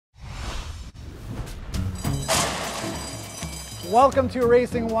Welcome to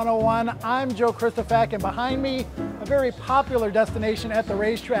Racing 101. I'm Joe Kristufek, and behind me, a very popular destination at the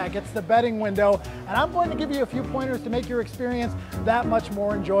racetrack. It's the betting window, and I'm going to give you a few pointers to make your experience that much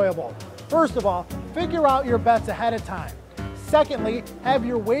more enjoyable. First of all, figure out your bets ahead of time. Secondly, have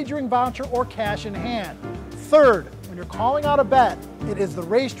your wagering voucher or cash in hand. Third, when you're calling out a bet, it is the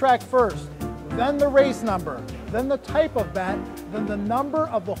racetrack first, then the race number, then the type of bet, then the number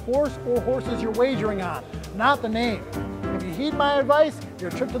of the horse or horses you're wagering on, not the name. If you heed my advice,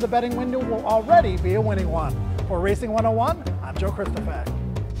 your trip to the betting window will already be a winning one. For Racing 101, I'm Joe Kristufek.